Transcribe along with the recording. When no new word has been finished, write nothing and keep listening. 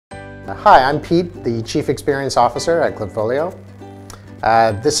Hi, I'm Pete, the Chief Experience Officer at Klipfolio.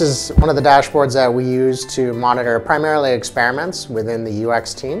 This is one of the dashboards that we use to monitor primarily experiments within the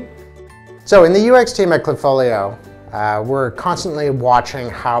UX team. So in the UX team at Klipfolio, we're constantly watching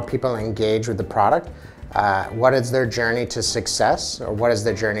how people engage with the product. What is their journey to success, or what is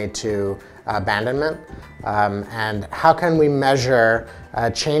their journey to abandonment, and how can we measure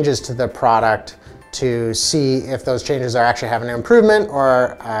changes to the product to see if those changes are actually having an improvement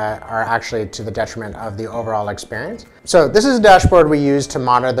or are actually to the detriment of the overall experience. So this is a dashboard we use to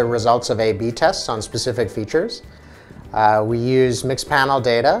monitor the results of A/B tests on specific features. We use mixed panel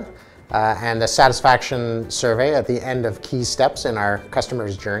data and a satisfaction survey at the end of key steps in our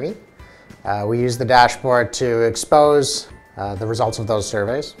customer's journey. We use the dashboard to expose the results of those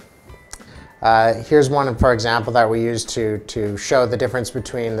surveys. Here's one, for example, that we use to show the difference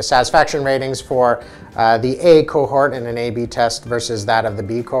between the satisfaction ratings for the A cohort in an A/B test versus that of the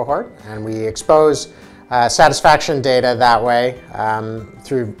B cohort. And we expose satisfaction data that way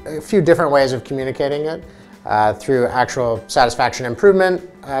through a few different ways of communicating it, through actual satisfaction improvement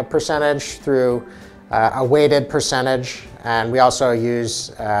percentage, through a weighted percentage, and we also use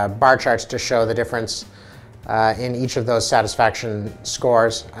bar charts to show the difference in each of those satisfaction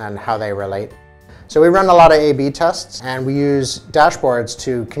scores and how they relate. So we run a lot of A/B tests, and we use dashboards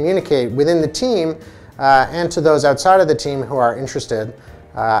to communicate within the team and to those outside of the team who are interested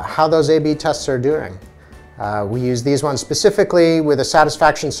how those A/B tests are doing. We use these ones specifically with a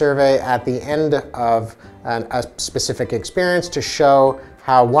satisfaction survey at the end of a specific experience to show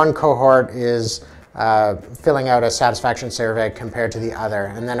how one cohort is filling out a satisfaction survey compared to the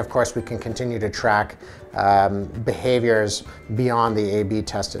other. And then, of course, we can continue to track behaviors beyond the A/B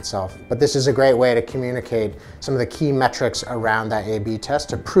test itself. But this is a great way to communicate some of the key metrics around that A/B test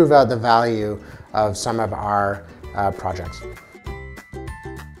to prove out the value of some of our projects.